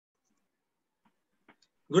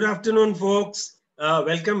Good afternoon, folks.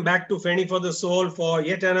 Welcome back to Feni for the Soul for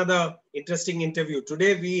yet another interesting interview.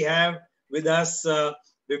 Today we have with us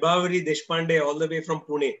Vibhawari Deshpande all the way from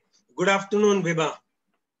Pune. Good afternoon, Vibha.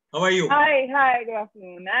 How are you? Hi, good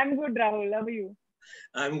afternoon. I'm good, Rahul. How are you?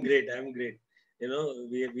 I'm great. You know,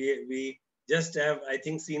 we just have, I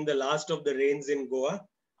think, seen the last of the rains in Goa.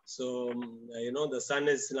 So, you know, the sun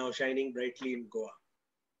is now shining brightly in Goa.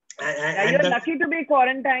 You're lucky to be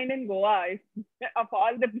quarantined in Goa. Of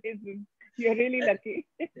all the places, you're really lucky.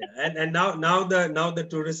 and now the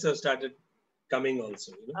tourists have started coming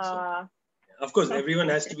also. You know, so, of course, everyone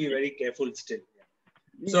has to be very careful still.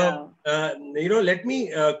 So, you know, let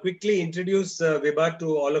me quickly introduce Vibha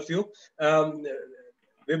to all of you.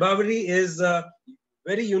 Vibhavari is a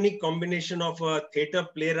very unique combination of a theatre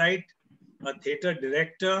playwright, a theatre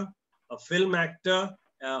director, a film actor,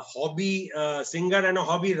 a hobby singer, and a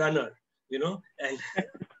hobby runner. You know, and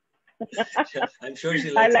I'm sure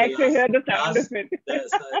she likes I like to hear the sound of it.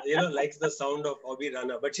 You know, likes the sound of hobby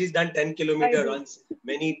runner. But she's done 10-kilometer runs,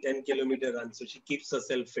 many 10-kilometer runs, so she keeps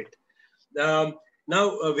herself fit. Now,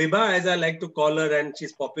 Vibha, as I like to call her, and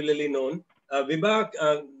she's popularly known,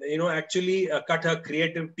 Vibha, you know, actually cut her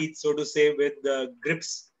creative teeth, so to say, with the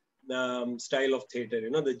Grips style of theater,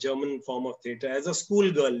 you know, the German form of theater, as a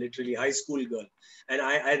schoolgirl, literally, high school girl. And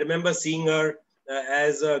I remember seeing her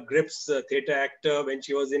as a Grips theater actor when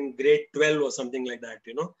she was in grade 12 or something like that,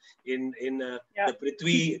 you know, in the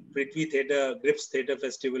Prithvi Theatre, Grips Theatre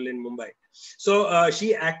Festival in Mumbai. So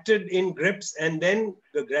she acted in Grips and then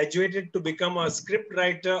graduated to become a script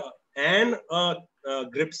writer and a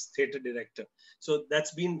Grips theatre director. So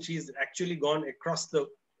she's actually gone across the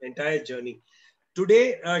entire journey.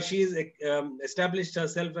 Today, she's established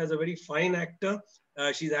herself as a very fine actor.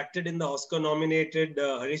 She's acted in the Oscar-nominated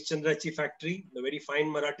Harishchandrachi Factory, the very fine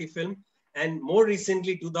Marathi film, and more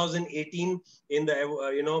recently, 2018, in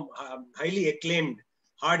the highly acclaimed,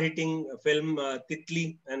 hard-hitting film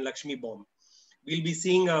Tikli and Laxmi Bomb. We'll be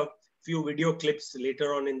seeing a few video clips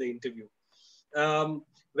later on in the interview.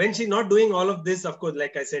 When she's not doing all of this, of course,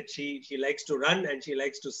 like I said, she likes to run and she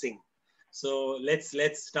likes to sing. So let's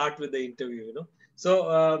start with the interview. You know, so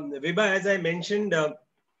Vibha, as I mentioned,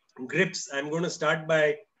 Grips. I'm going to start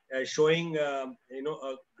by showing you know,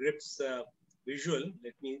 a Grips visual.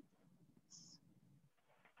 Let me.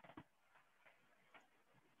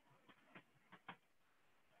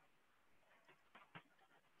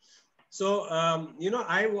 So, you know,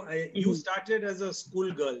 you started as a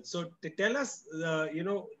schoolgirl. So tell us, you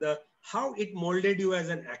know, how it molded you as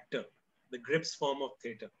an actor, the Grips form of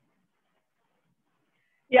theater.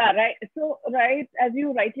 Yeah, right. So, right, as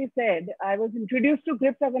you rightly said, I was introduced to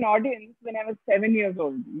Grips as an audience when I was 7 years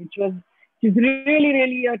old, which is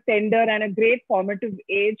really a tender and a great formative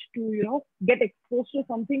age to, you know, get exposed to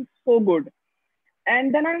something so good.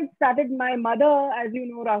 And then I started, my mother, as you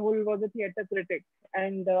know, Rahul, was a theater critic.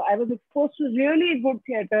 And I was exposed to really good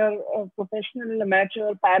theater, professional,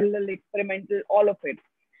 amateur, parallel, experimental, all of it.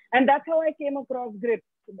 And that's how I came across Grips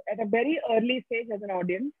at a very early stage as an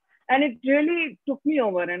audience. And it really took me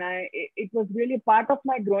over. And it was really part of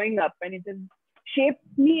my growing up. And it has shaped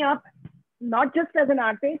me up, not just as an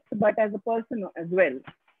artist, but as a person as well.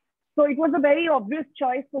 So it was a very obvious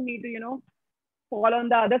choice for me to, you know, fall on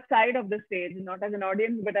the other side of the stage, not as an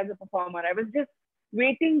audience, but as a performer. I was just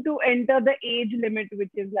waiting to enter the age limit,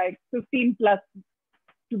 which is like 15 plus,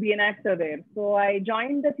 to be an actor there. So I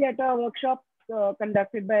joined the theater workshop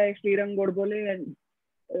conducted by Srirang Godbole and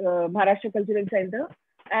Maharashtra Cultural Center.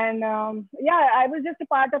 And yeah, I was just a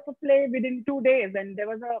part of a play within 2 days. And there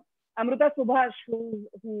was a Amruta Subhash, who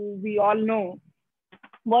we all know,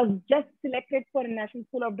 was just selected for National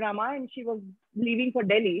School of Drama, and she was leaving for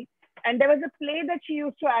Delhi. And there was a play that she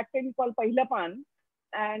used to act in called Pahila Pan.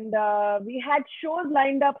 And we had shows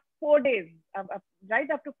lined up 4 days, right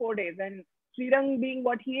after 4 days. And Srirang, being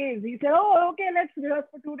what he is, he said, oh, okay, let's rehearse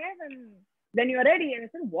for 2 days and then you're ready. And I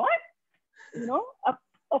said, what? You know,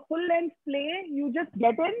 a full-length play, you just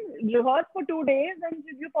get in, rehearse for 2 days and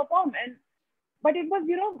you perform. But it was,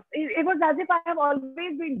 you know, it was as if I have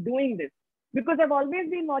always been doing this, because I've always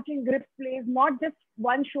been watching Grips plays, not just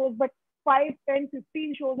one show, but 5, 10,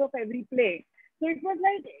 15 shows of every play. So it was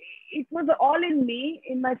like, it was all in me,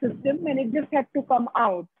 in my system, and it just had to come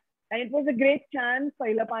out. And it was a great chance,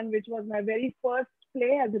 Pailapan, which was my very first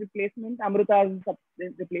play as a replacement, Amruta's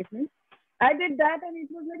replacement. I did that and it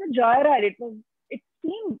was like a joyride. It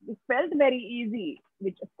felt very easy,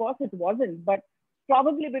 which of course it wasn't, but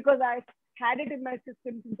probably because I had it in my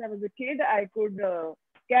system since I was a kid, I could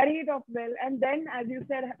carry it off well. And then, as you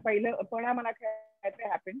said, Pahila Mana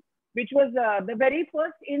happened. which was the very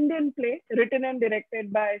first Indian play written and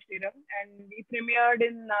directed by Sriram. And we premiered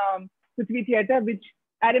in Prithvi Theatre, which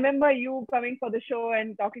I remember you coming for the show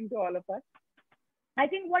and talking to all of us. I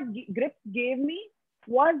think what Grips gave me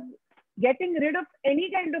was getting rid of any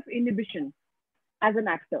kind of inhibition as an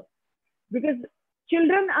actor. Because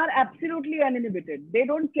children are absolutely uninhibited. They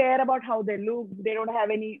don't care about how they look. They don't have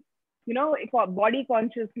any, body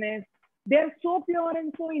consciousness. They're so pure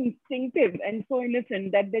and so instinctive and so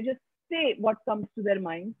innocent that they just say what comes to their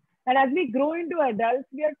mind. And as we grow into adults,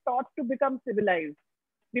 we are taught to become civilized.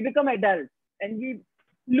 We become adults and we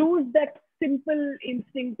lose that simple,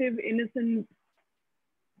 instinctive, innocent,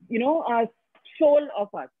 soul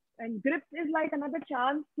of us. And Grips is like another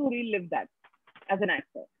chance to relive that as an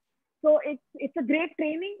actor. So it's a great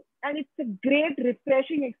training and it's a great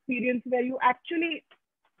refreshing experience where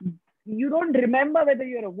you don't remember whether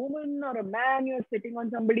you're a woman or a man. You're sitting on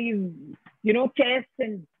somebody's, chest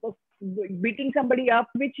and beating somebody up,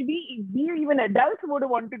 which we even adults would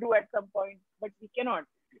want to do at some point, but we cannot.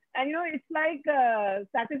 And it's like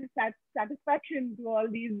satisfaction to all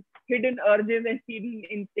these hidden urges and hidden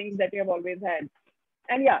instincts that you have always had.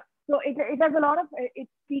 And yeah, so it has a lot of, it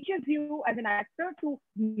teaches you as an actor to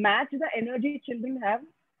match the energy children have,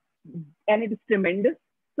 and it is tremendous.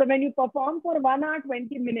 So when you perform for 1 hour,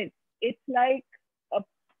 20 minutes, it's like a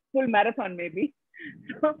full marathon maybe.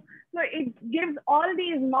 So it gives all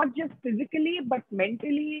these, not just physically, but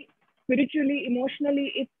mentally, spiritually,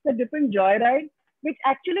 emotionally, it's a different joyride, which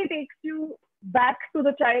actually takes you back to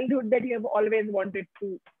the childhood that you have always wanted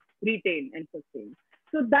to retain and sustain.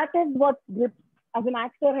 So that is what Grips as an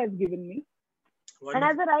actor has given me. Wonderful.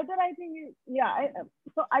 And as a writer, I think,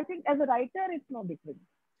 so I think as a writer, it's no different.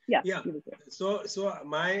 Yeah. So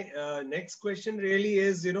my next question really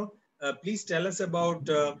is, please tell us about,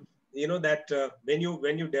 that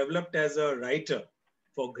when you developed as a writer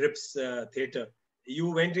for Grips Theatre,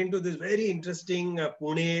 you went into this very interesting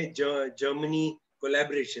Pune, Germany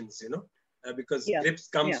collaborations, because Grips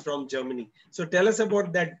comes from Germany. So tell us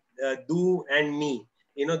about that Do and Me,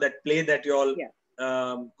 that play that you all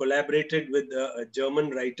collaborated with German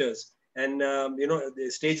writers and, they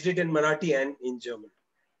staged it in Marathi and in German.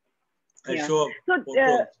 I'll show up.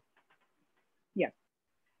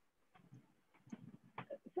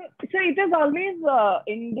 So it has always,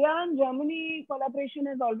 India and Germany collaboration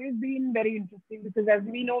has always been very interesting because as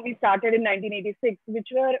we know, we started in 1986, which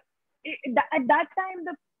were, at that time,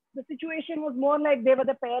 the situation was more like they were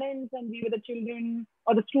the parents and we were the children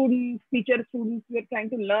or the students, teacher students, we were trying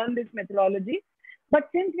to learn this methodology. But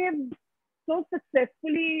since we have so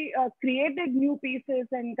successfully created new pieces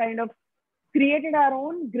and kind of created our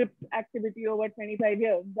own Grips activity over 25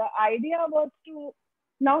 years, the idea was to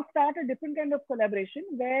now start a different kind of collaboration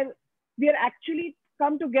where we are actually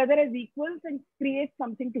come together as equals and create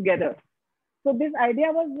something together. So this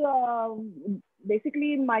idea was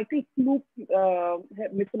basically Michael Kloop,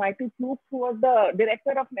 Mr. Michael Kloop, who was the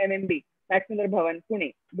director of MMB, Maximilian Bhavan,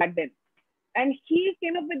 Pune, back then. And he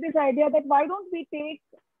came up with this idea that why don't we take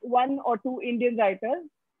 1 or 2 Indian writers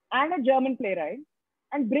and a German playwright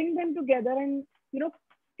and bring them together and,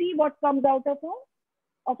 see what comes out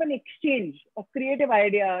of an exchange of creative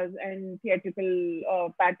ideas and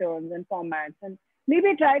theatrical patterns and formats, and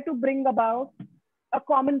maybe try to bring about a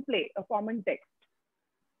common play, a common text.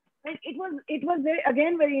 And it was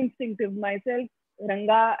very instinctive. Myself,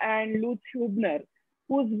 Ranga, and Lutz Hubner,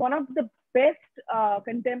 who's one of the best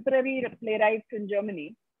contemporary playwrights in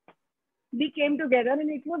Germany, we came together and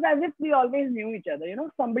it was as if we always knew each other.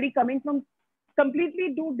 Somebody coming from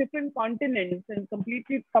completely 2 different continents and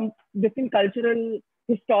completely different cultural,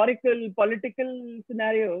 historical, political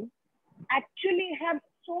scenarios actually have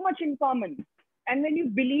so much in common. And when you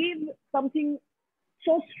believe something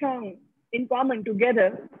so strong in common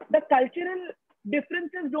together, the cultural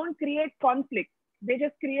differences don't create conflict. They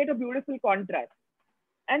just create a beautiful contrast.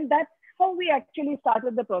 And that's how we actually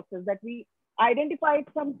started the process, that we identified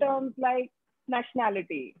some terms like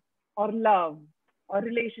nationality or love or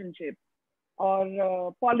relationship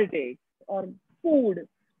or politics or food.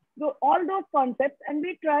 So all those concepts, and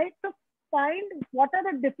we tried to find what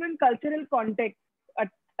are the different cultural contexts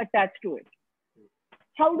attached to it.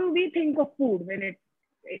 How do we think of food when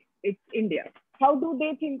it's India? How do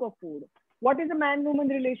they think of food? What is a man-woman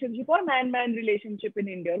relationship or man-man relationship in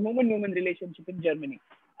India or woman-woman relationship in Germany?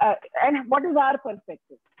 And what is our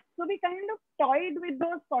perspective? So we kind of toyed with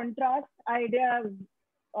those contrast ideas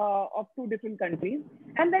of 2 different countries.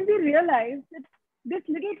 And then we realized that this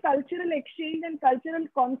little cultural exchange and cultural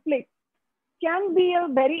conflict can be a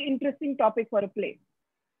very interesting topic for a play.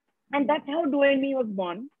 And that's how Do and Me was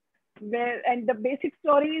born. and the basic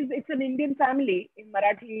story is it's an Indian family, in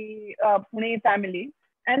Marathi Pune family,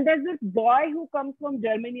 and there's this boy who comes from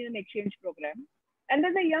Germany in an exchange program, and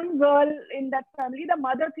there's a young girl in that family. The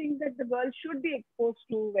mother thinks that the girl should be exposed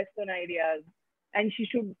to Western ideas, and she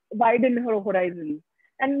should widen her horizons.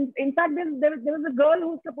 And in fact, there was a girl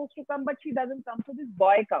who's supposed to come, but she doesn't come, so this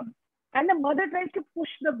boy comes. And the mother tries to push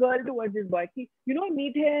the girl towards this boy.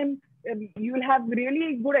 Meet him. You'll have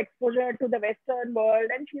really good exposure to the Western world.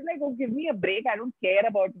 And she's like, oh, give me a break. I don't care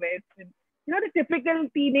about West. And, the typical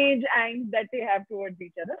teenage angst that they have towards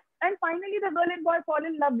each other. And finally, the girl and boy fall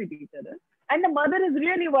in love with each other. And the mother is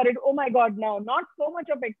really worried. Oh my God, now not so much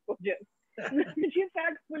of exposure. She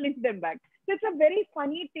starts pulling them back. So it's a very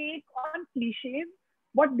funny take on cliches.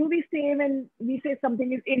 What do we say when we say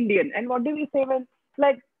something is Indian? And what do we say when,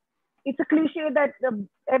 like, it's a cliche that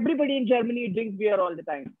everybody in Germany drinks beer all the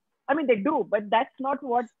time. I mean, they do, but that's not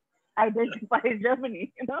what identifies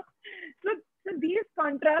Germany, So these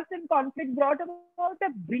contrasts and conflicts brought about a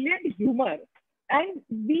brilliant humor. And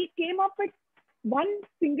we came up with one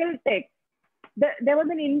single text. There was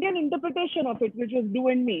an Indian interpretation of it, which was Du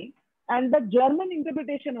and Me. And the German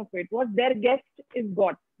interpretation of it was their guest is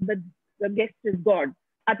God. The guest is God.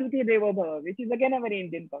 Atithi Devo Bhava, which is again a very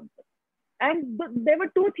Indian concept. And there were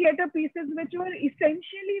two theatre pieces which were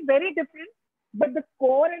essentially very different, but the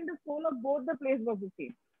core and the soul of both the plays was the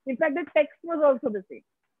same. In fact, the text was also the same.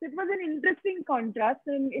 So it was an interesting contrast,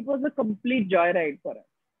 and it was a complete joyride for us.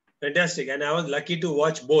 Fantastic. And I was lucky to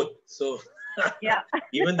watch both. So yeah,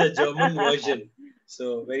 even the German version.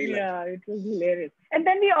 So very lucky. Yeah, it was hilarious. And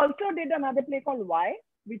then we also did another play called Why,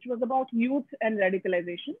 which was about youth and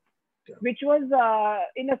radicalization. Which was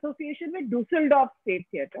in association with Dusseldorf State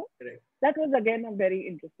Theatre. Right. That was again a very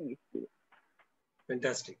interesting experience.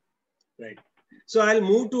 Fantastic. Right. So I'll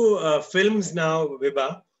move to films now,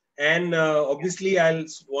 Vibha. And obviously I'll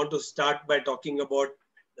want to start by talking about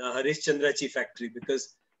Harishchandrachi Factory,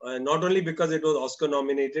 because not only because it was Oscar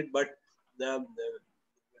nominated, but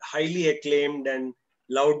highly acclaimed and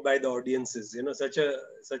loved by the audiences.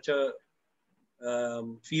 Such a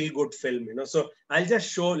feel-good film, So I'll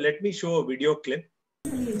just let me show a video clip.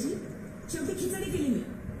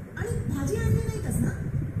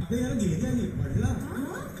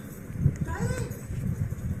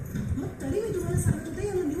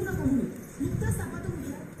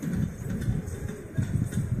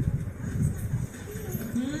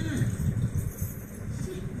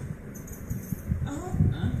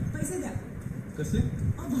 कसले?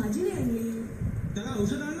 भाजी नाही आणली. त्याला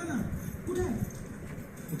औषध आणलं ना. कुठे आहे?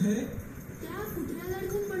 कुठे? त्या कुत्र्याला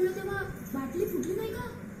अडकून पडलं तेव्हा बाटली फुटली नाही का?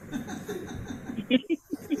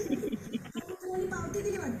 कोणी पावती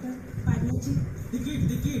दिली वाटतं पाडण्याची.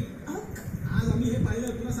 तिकीट. आज आम्ही हे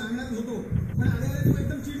पाहिलं, तुला सांगणारच होतो. पण आल्याला तू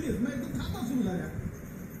एकदम चिडलीस. मग एकदम थापा सुरू झाल्या.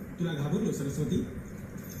 तुला घाबरलो सरस्वती?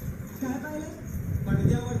 काय पाहिलं?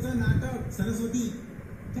 पडद्यावरचं नाटक सरस्वती.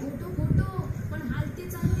 फोटो पण हालते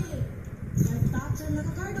चालले. ताप चढला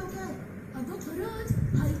का काय डोक्यात? अगं खरंच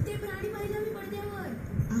हलते प्राणी पाहिजे मी पडद्यावर.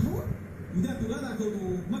 अहो उद्या तुला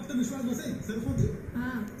दाखवतो, मग तर विश्वास बसेल Saraswati.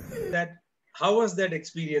 That how was that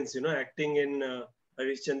experience, acting in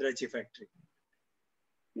Harishchandrachi Factory?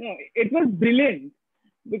 Yeah, it was brilliant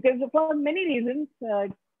because for many reasons.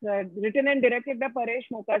 Written and directed by Paresh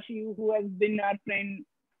Mokashi, who has been our friend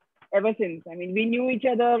ever since. I mean, we knew each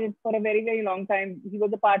other for a very, very long time. He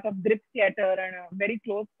was a part of Grip Theatre and a very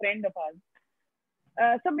close friend of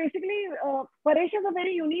ours. So basically, Paresh has a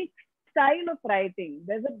very unique style of writing.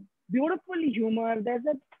 There's a beautiful humor. There's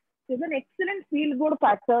an excellent feel-good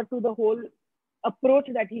factor to the whole approach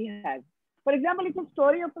that he has. For example, it's a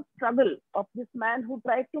story of a struggle of this man who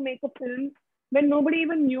tried to make a film when nobody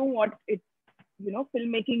even knew what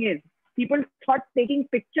filmmaking is. People thought taking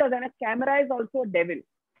pictures and a camera is also a devil.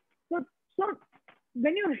 So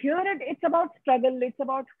when you hear it, it's about struggle, it's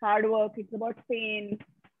about hard work, it's about pain.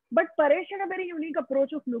 But Paresh had a very unique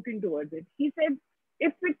approach of looking towards it. He said,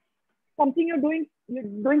 if it's something you're doing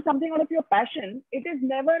something out of your passion, it is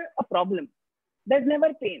never a problem. There's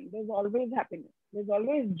never pain. There's always happiness. There's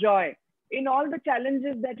always joy in all the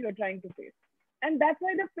challenges that you're trying to face. And that's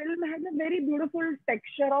why the film has a very beautiful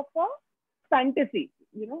texture of a fantasy,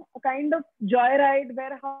 a kind of joyride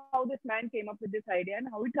where how this man came up with this idea and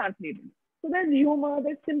how he translated it. So there's humor,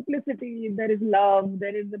 there's simplicity, there is love,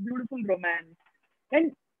 there is a beautiful romance.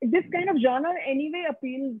 And this kind of genre anyway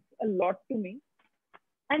appeals a lot to me.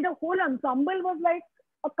 And the whole ensemble was like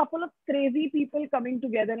a couple of crazy people coming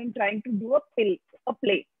together and trying to do a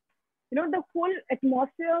play. The whole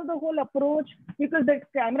atmosphere, the whole approach, because the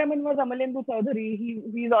cameraman was Amalendu Chaudhary,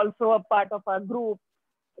 he's also a part of our group.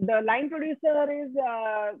 the line producer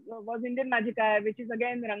was Indian Magikai, which is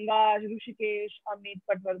again Ranga, Rishikesh, Amit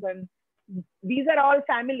Patwardhan. These are all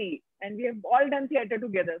family, and we have all done theater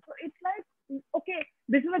together. So it's like, okay,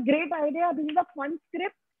 this is a great idea. This is a fun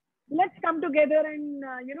script. Let's come together and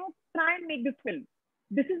try and make this film.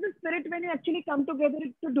 This is the spirit when you actually come together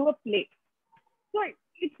to do a play. So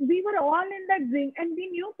we were all in that zing, and we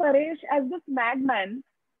knew Paresh as this madman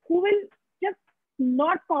who will just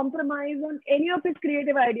not compromise on any of his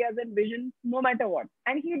creative ideas and visions, no matter what.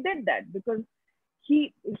 And he did that because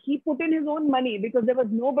he put in his own money, because there was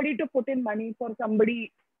nobody to put in money for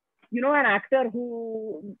somebody, an actor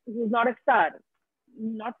who's not a star.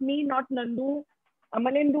 Not me, not Nandu.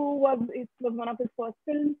 Amalendu was one of his first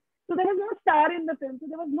films. So there was no star in the film. So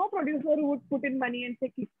there was no producer who would put in money and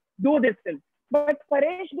say, do this film. But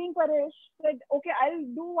Paresh, being Paresh, said, okay, I'll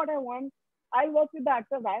do what I want. I'll work with the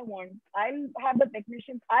actors I want. I'll have the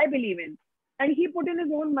technicians I believe in. And he put in his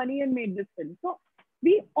own money and made this film. So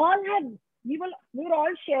we were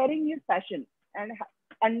all sharing his passion and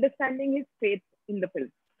understanding his faith in the film.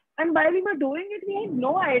 And while we were doing it, we had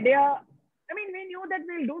no idea. I mean, we knew that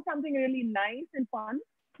we'll do something really nice and fun,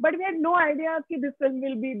 but we had no idea that this film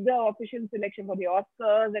will be the official selection for the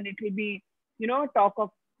Oscars, and it will be, talk of,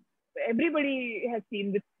 everybody has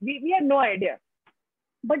seen this. We had no idea.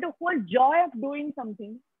 But the whole joy of doing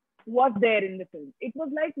something was there in the film. It was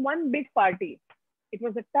like one big party. It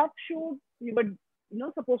was a tough shoot. We were,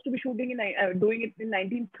 supposed to be doing it in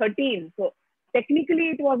 1913. So technically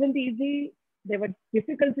it wasn't easy. There were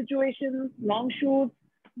difficult situations, long shoots,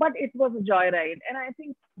 but it was a joyride. And I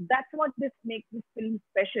think that's what makes this film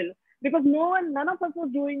special, because none of us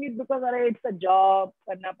was doing it because it's a job,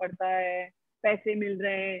 karna padta hai, paise mil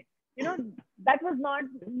rahe. That was not,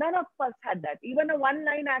 none of us had that. Even a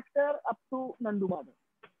one-line actor up to Nandu Madhav.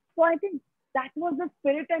 So I think that was the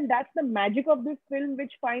spirit, and that's the magic of this film,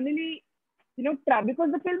 which finally,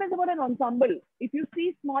 because the film is about an ensemble. If you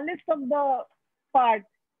see smallest of the parts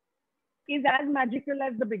is as magical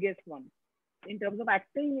as the biggest one, in terms of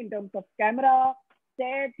acting, in terms of camera,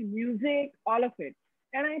 set, music, all of it.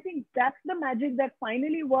 And I think that's the magic that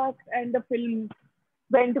finally worked, and the film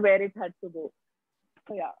went where it had to go.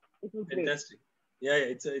 So yeah, it was fantastic. Great.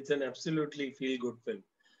 Yeah, it's an absolutely feel-good film.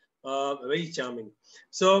 Very charming.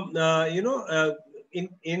 So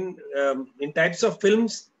in types of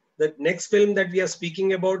films, the next film that we are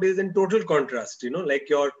speaking about is in total contrast. Like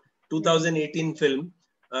your 2018 film,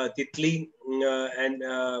 Tikli and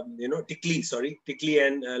Tikli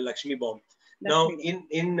and Laxmi Bomb. Now, in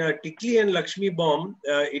Tikli and Laxmi Bomb,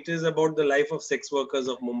 it is about the life of sex workers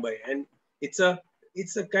of Mumbai, and it's a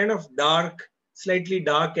kind of dark, slightly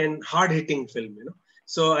dark and hard-hitting film.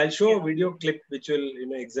 So I'll show a video clip which will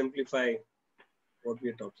exemplify what we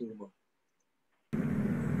are talking about.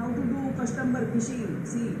 How to do customer fishing?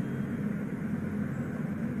 See,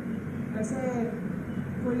 ऐसे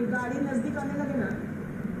कोई गाड़ी नजदीक आने लगे ना,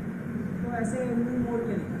 तो ऐसे मुंह मोड़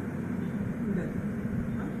के निकल इधर,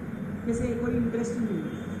 जैसे कोई इंटरेस्ट नहीं,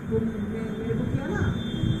 तो मेरे को किया ना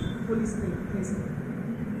पुलिस ने, ऐसे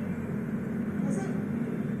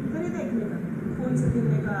इधर ही देखने का, फोन से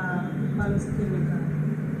गिरने का, बालों से गिरने का,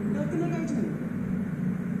 देखने का ही नहीं।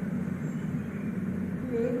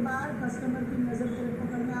 तो एक बार कस्टमर की नज़र तेरे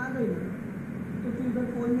पकड़ में आ गई ना, तो तू इधर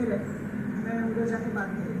फोन में रह, मैं उधर जाके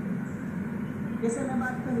बात करेंगे। जैसे मैं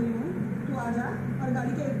बात कर रही हूँ, तू आ जा और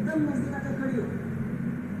गाड़ी के एकदम नजदीक आकर खड़ी हो,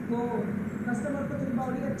 तो कस्टमर को तेरी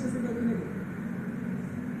बॉडी अच्छे से देखने दे।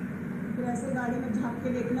 फिर ऐसे गाड़ी में झाँक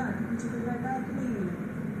के देखना कि पीछे कोई बैठा है कि नहीं,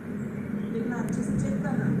 देखना अच्छे से चेक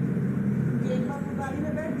करना। कि एक बार तू गाड़ी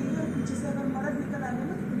में बैठ गई और पीछे से अगर मर्द निकल आएगा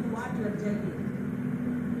ना, तो तेरी वाट लग जाएगी।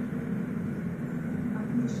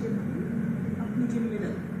 अपनी सेफ्टी, अपनी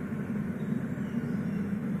जिम्मेदारी।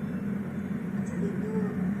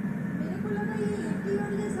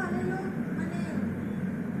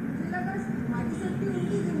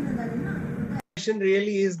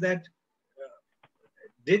 Really is that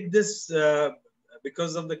did this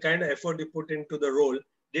because of the kind of effort you put into the role,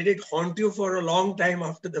 did it haunt you for a long time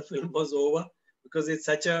after the film was over, because it's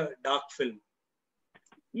such a dark film?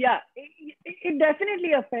 Yeah, it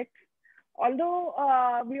definitely affects, although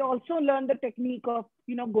we also learned the technique of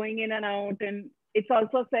going in and out, and it's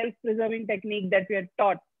also self-preserving technique that we are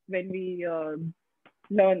taught when we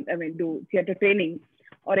do theater training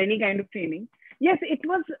or any kind of training. Yes, it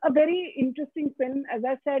was a very interesting film. As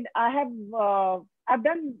I said, I've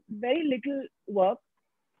done very little work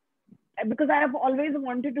because I have always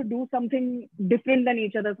wanted to do something different than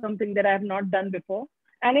each other, something that I have not done before.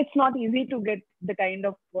 And it's not easy to get the kind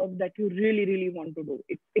of work that you really, really want to do.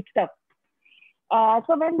 It's tough.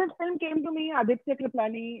 So when this film came to me, Aditya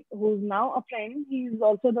Kriplani, who's now a friend, he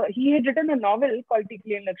had written a novel called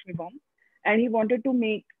Tikli and Laxmi Bomb, and he wanted to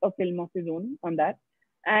make a film of his own on that.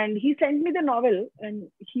 And he sent me the novel,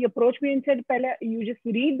 and he approached me and said, "Pehla, you just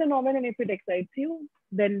read the novel, and if it excites you,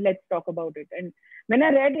 then let's talk about it." And when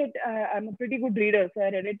I read it, I'm a pretty good reader, so I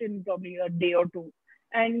read it in probably a day or two,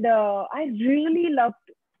 and I really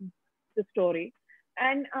loved the story.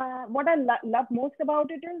 And what I love most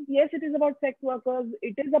about it is, yes, it is about sex workers.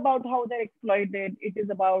 It is about how they're exploited. It is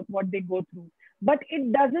about what they go through. But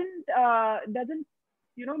it doesn't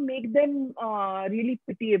make them really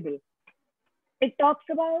pitiable. It talks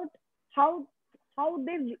about how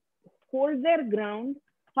they hold their ground,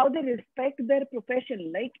 how they respect their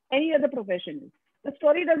profession, like any other profession. The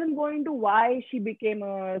story doesn't go into why she became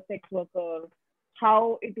a sex worker,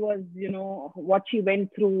 how it was, what she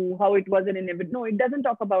went through, how it was an inevitable. No, it doesn't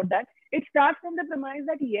talk about that. It starts from the premise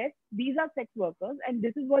that yes, these are sex workers and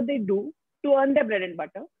this is what they do to earn their bread and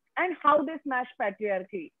butter, and how they smash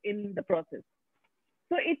patriarchy in the process.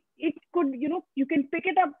 So it could, you can pick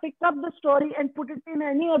up the story and put it in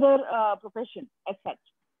any other profession as such.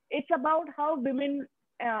 It's about how women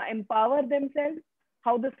empower themselves,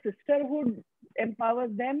 how the sisterhood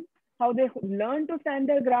empowers them, how they learn to stand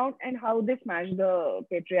their ground, and how they smash the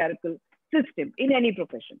patriarchal system in any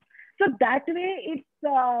profession. So that way,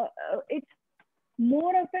 it's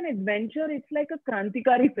more of an adventure. It's like a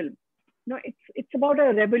Krantikari film. It's about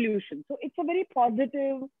a revolution. So it's a very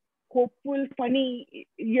positive, hopeful, funny.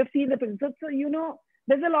 You've seen the film, so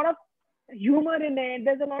there's a lot of humor in it.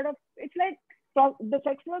 There's a lot of, it's like the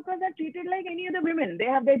sex workers are treated like any other women. They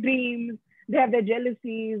have their dreams, they have their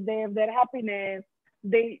jealousies, they have their happiness,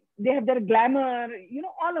 they have their glamour,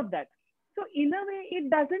 all of that. So in a way, it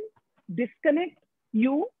doesn't disconnect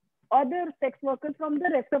you or the sex workers from the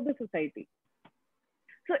rest of the society.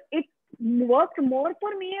 So it worked more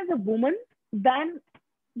for me as a woman than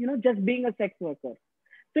just being a sex worker.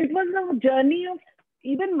 So it was a journey of,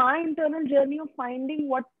 even my internal journey of finding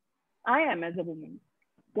what I am as a woman.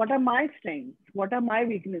 What are my strengths? What are my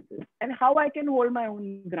weaknesses? And how I can hold my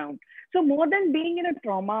own ground. So more than being in a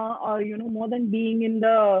trauma, or, more than being in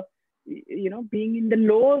the, being in the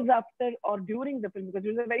lows after or during the film, because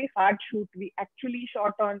it was a very hard shoot. We actually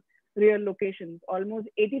shot on real locations. Almost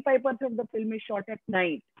 85% of the film is shot at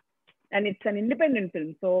night. And it's an independent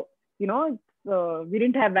film. So, we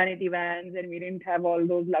didn't have vanity vans, and we didn't have all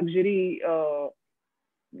those luxury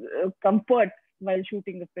comforts while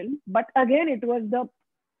shooting the film. But again, it was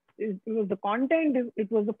the content,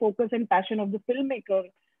 it was the focus and passion of the filmmaker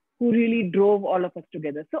who really drove all of us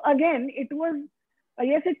together. So again, it was,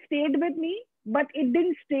 yes, it stayed with me, but it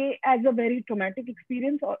didn't stay as a very traumatic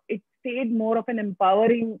experience, or it stayed more of an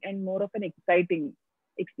empowering and more of an exciting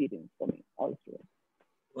experience for me also.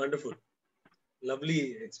 Wonderful.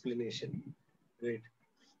 Lovely explanation. Great.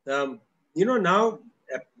 Now in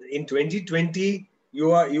 2020,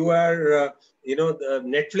 the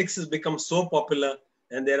Netflix has become so popular,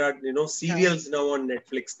 and there are, serials now on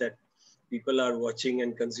Netflix that people are watching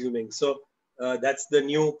and consuming. So that's the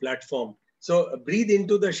new platform. So Breathe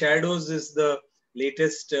Into the Shadows is the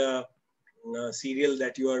latest serial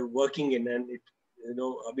that you are working in, and it,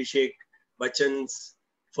 Abhishek Bachchan's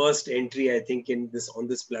first entry, I think, on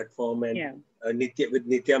this platform, and with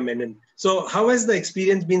Nitya Menon. So how has the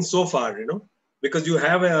experience been so far? Because you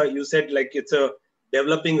have you said like it's a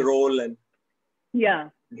developing role, and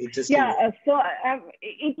interesting. So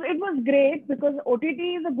it was great, because OTT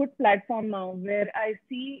is a good platform now, where I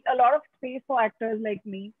see a lot of space for actors like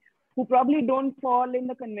me who probably don't fall in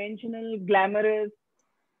the conventional glamorous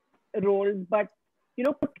roles, but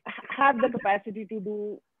have the capacity to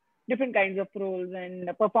do different kinds of roles and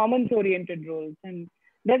performance-oriented roles. And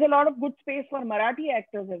there's a lot of good space for Marathi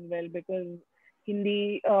actors as well, because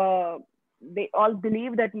Hindi, they all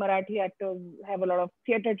believe that Marathi actors have a lot of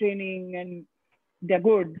theater training and they're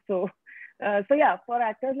good. So for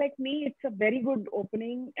actors like me, it's a very good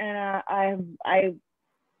opening. And I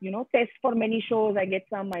test for many shows. I get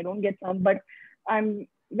some, I don't get some, but I'm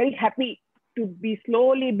very happy to be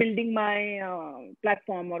slowly building my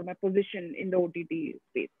platform or my position in the OTT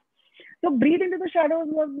space. So Breathe Into the Shadows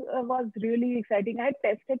was really exciting. I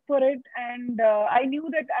tested for it, and I knew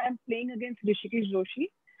that I am playing against Hrishikesh Joshi,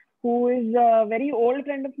 who is a very old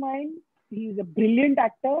friend of mine. He's a brilliant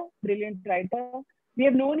actor, brilliant writer. We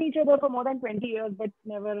have known each other for more than 20 years, but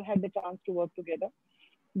never had the chance to work together.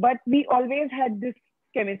 But we always had this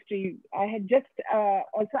chemistry. I had just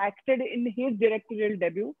also acted in his directorial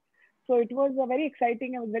debut. So it was very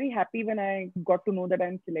exciting. I was very happy when I got to know that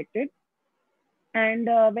I'm selected. And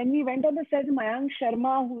when we went on the set, Mayank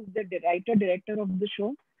Sharma, who's the writer-director of the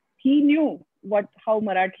show, he knew how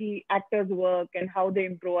Marathi actors work and how they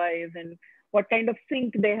improvise and what kind of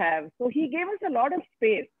sync they have. So he gave us a lot of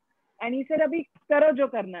space, and he said, "Abhi karo jo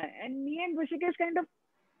karna hai." And me and Rishikesh kind of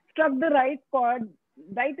struck the right chord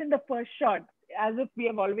right in the first shot, as if we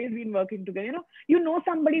have always been working together. You know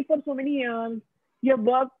somebody for so many years. You've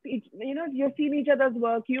worked, you've seen each other's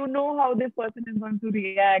work. You know how this person is going to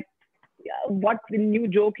react, what new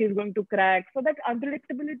joke he's going to crack. So that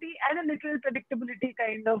unpredictability and a little predictability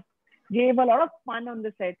kind of gave a lot of fun on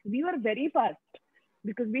the set. We were very fast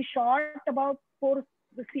because we shot about 4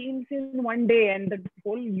 scenes in one day, and the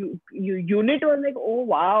whole unit was like, oh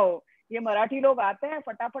wow, ये मराठी लोग आते हैं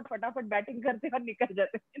फटाफट batting करते हैं और निकल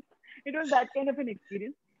जाते हैं. It was that kind of an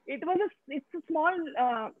experience. It's a small,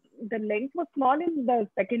 the length was small in the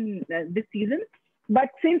second, this season, but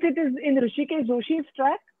since it is in Rishikesh Joshi's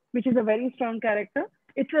track, which is a very strong character,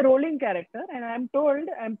 it's a rolling character, and I'm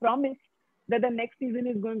promised that the next season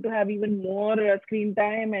is going to have even more screen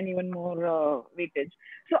time and even more weightage.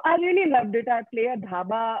 So I really loved it. I play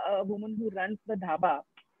a woman who runs the dhaba,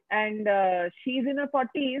 and she's in her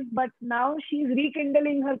 40s, but now she's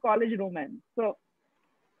rekindling her college romance. So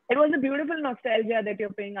it was a beautiful nostalgia that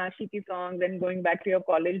you're playing Ashiki songs and going back to your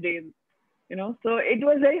college days, So it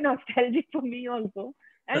was very nostalgic for me also.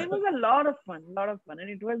 And it was a lot of fun. And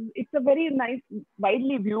it's a very nice,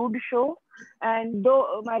 widely viewed show. And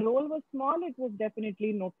though my role was small, it was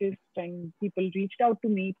definitely noticed, and people reached out to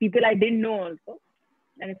me, people I didn't know also.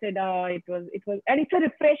 And I said, it was, and it's a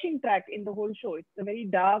refreshing track in the whole show. It's a very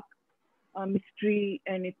dark mystery,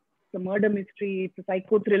 and it's a murder mystery, it's a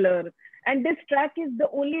psycho thriller. And this track is the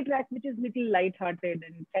only track which is little light-hearted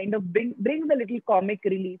and kind of brings a little comic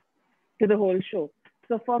relief to the whole show.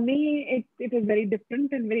 So for me, it was very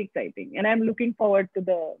different and very exciting. And I'm looking forward to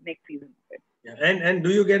the next season of it. Yeah. And do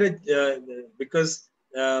you get it, because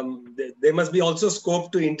there must be also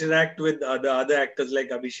scope to interact with the other actors like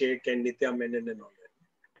Abhishek and Nitya Menon and all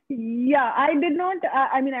that? Yeah, I did not,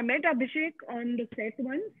 I met Abhishek on the set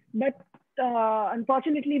once, but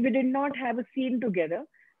unfortunately, we did not have a scene together.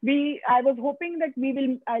 I was hoping that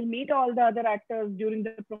I'll meet all the other actors during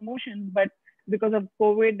the promotion, but because of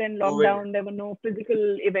COVID and lockdown, there were no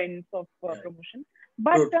physical events of promotion.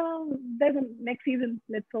 But there's a next season.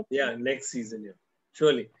 Let's hope. Yeah, next season. Yeah,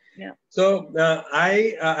 surely. Yeah. So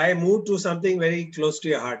I moved to something very close to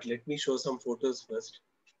your heart. Let me show some photos first.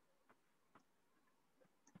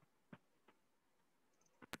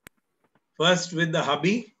 First with the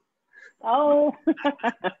hubby. Oh,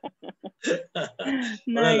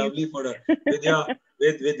 What a lovely photo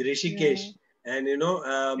with Rishikesh, and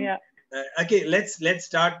okay, let's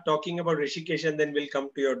start talking about Rishikesh, and then we'll come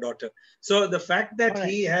to your daughter. So the fact that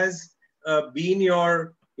he has been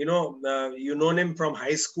your, you known him from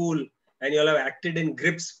high school, and you'll have acted in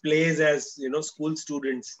Grips plays as school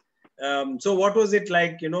students. So what was it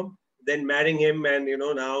like, then marrying him, and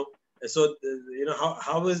now? So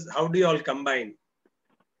how do you all combine?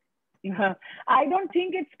 I don't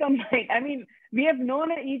think it's combined. I mean, we have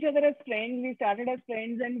known each other as friends. We started as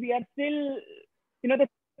friends, and we are still, the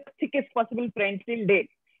thickest possible friends till date.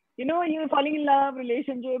 You're falling in love,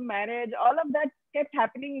 relationship, marriage, all of that kept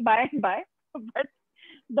happening by and by. But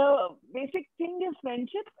the basic thing is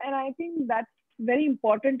friendship, and I think that's very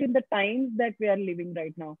important in the times that we are living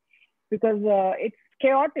right now, because it's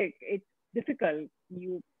chaotic, it's difficult.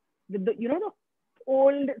 The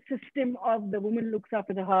old system of the woman looks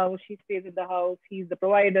after the house, she stays in the house, he's the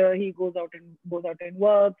provider, he goes out and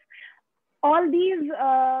works. All these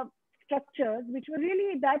structures, which were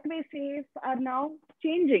really that way safe, are now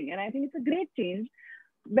changing. And I think it's a great change,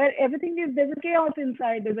 where there's a chaos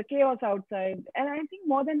inside, there's a chaos outside. And I think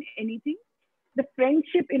more than anything, the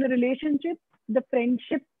friendship in a relationship, the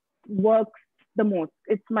friendship works the most.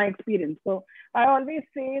 It's my experience. So I always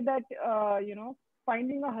say that,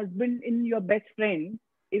 finding a husband in your best friend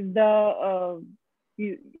is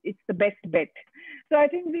it's the best bet. So I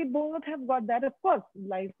think we both have got that. Of course,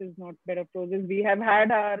 life is not bed of roses. We have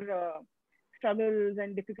had our struggles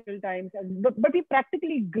and difficult times, but we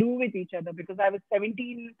practically grew with each other, because I was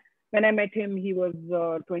 17 when I met him. He was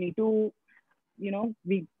 22.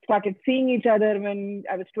 We started seeing each other when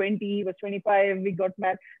I was 20, he was 25, we got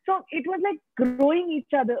married. So it was like growing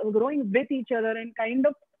with each other and kind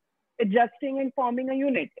of adjusting and forming a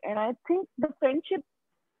unit. And I think the friendship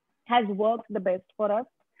has worked the best for us.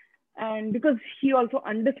 And because he also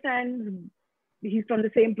understands, he's from the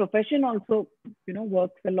same profession also,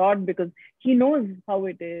 works a lot, because he knows how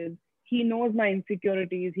it is. He knows my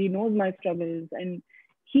insecurities. He knows my struggles. And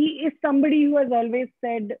he is somebody who has always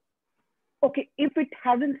said, okay, if it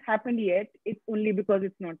hasn't happened yet, it's only because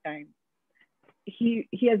it's not time. he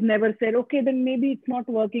has never said, okay, then maybe it's not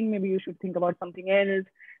working. Maybe you should think about something else.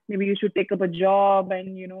 Maybe you should take up a job,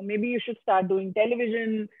 and maybe you should start doing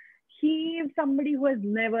television. He is somebody who has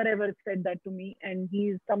never ever said that to me, and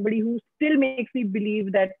he's somebody who still makes me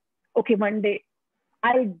believe that, okay, one day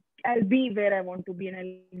I'll be where I want to be, and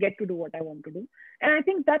I'll get to do what I want to do. And I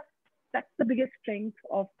think that's the biggest strength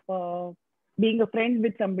of being a friend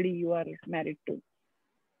with somebody you are married to.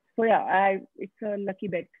 So yeah, it's a lucky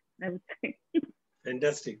bet, I would say.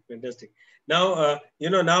 Fantastic, fantastic. Now,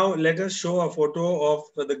 now let us show a photo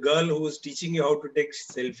of the girl who is teaching you how to take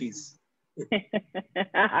selfies.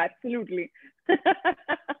 Absolutely.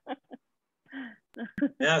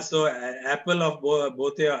 Yeah, so apple of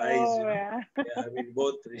both your eyes. Oh, yeah. Yeah, I mean,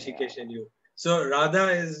 both Rishikesh and you. So Radha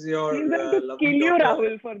is your He's going to lovely kill you, daughter.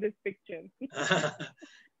 Rahul, for this picture.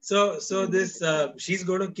 So this she's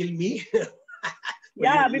going to kill me.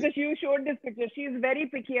 Yeah, because you showed this picture. She's very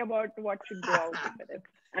picky about what should go out.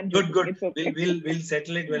 Good. Okay. We'll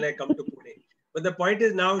settle it when I come to Pune. But the point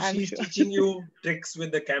is now she's teaching you tricks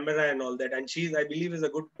with the camera and all that, and she's, I believe, is a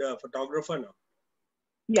good photographer now.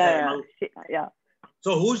 Yeah.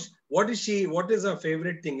 So what is her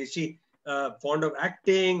favorite thing? Is she fond of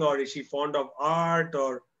acting, or is she fond of art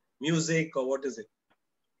or music, or what is it?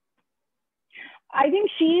 I think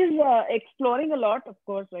she's exploring a lot, of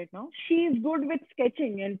course, right now. She's good with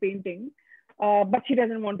sketching and painting, but she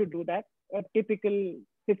doesn't want to do that. A typical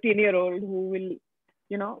 15-year-old who will,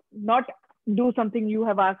 not do something you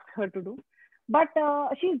have asked her to do. But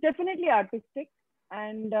she's definitely artistic,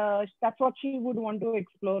 and that's what she would want to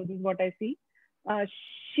explore. This is what I see.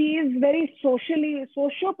 She is very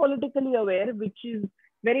socio-politically aware, which is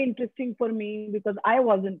very interesting for me because I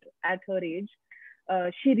wasn't at her age.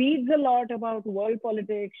 She reads a lot about world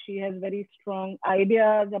politics. She has very strong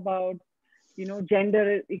ideas about,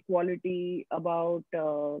 gender equality, about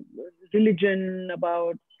religion,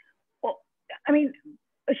 about,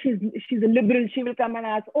 she's a liberal. She will come and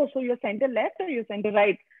ask, oh, so you're center left or you're center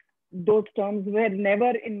right? Those terms were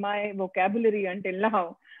never in my vocabulary until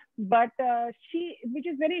now. But which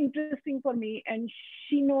is very interesting for me, and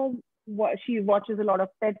she knows she watches a lot of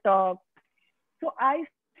TED Talks. So I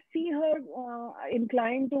see her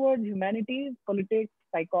inclined towards humanities, politics,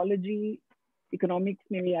 psychology, economics,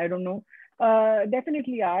 maybe, I don't know.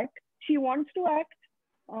 Definitely art. She wants to act,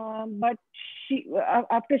 but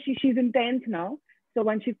after she's in 10th now. So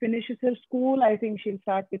when she finishes her school, I think she'll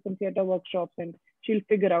start with some theater workshops and she'll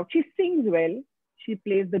figure out. She sings well. She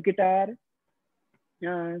plays the guitar.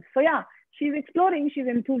 So yeah, she's exploring. She's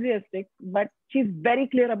enthusiastic, but she's very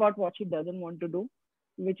clear about what she doesn't want to do,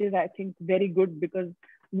 which is, I think, very good, because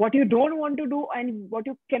what you don't want to do and what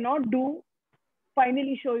you cannot do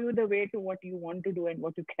finally show you the way to what you want to do and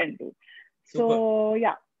what you can do. Super. So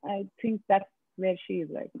yeah, I think that's where she is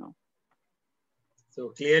right now. So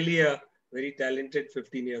clearly a very talented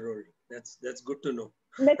 15-year-old. That's good to know.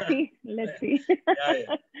 Let's see.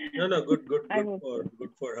 Yeah. No, good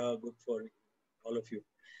for her, good for all of you.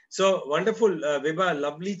 So wonderful, Vibha,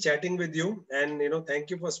 lovely chatting with you, and thank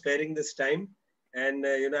you for sparing this time. And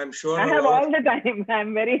I'm sure I have all the time.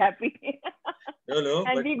 I'm very happy. No,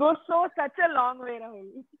 and we go such a long way,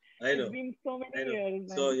 Rahul. I know. It's been so many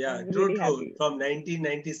years. So yeah, I'm true. Really happy. From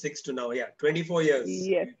 1996 to now, 24 years.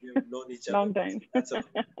 Yes. We've known each other. Long time. That's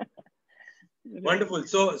wonderful.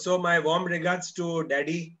 So my warm regards to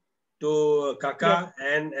Daddy, to Kaka,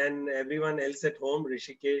 and everyone else at home,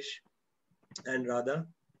 Rishikesh and Radha.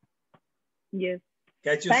 Yes.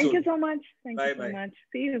 Catch you soon. Thank you so much. Thank you so much.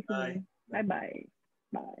 See you soon. Bye-bye.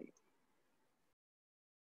 Bye.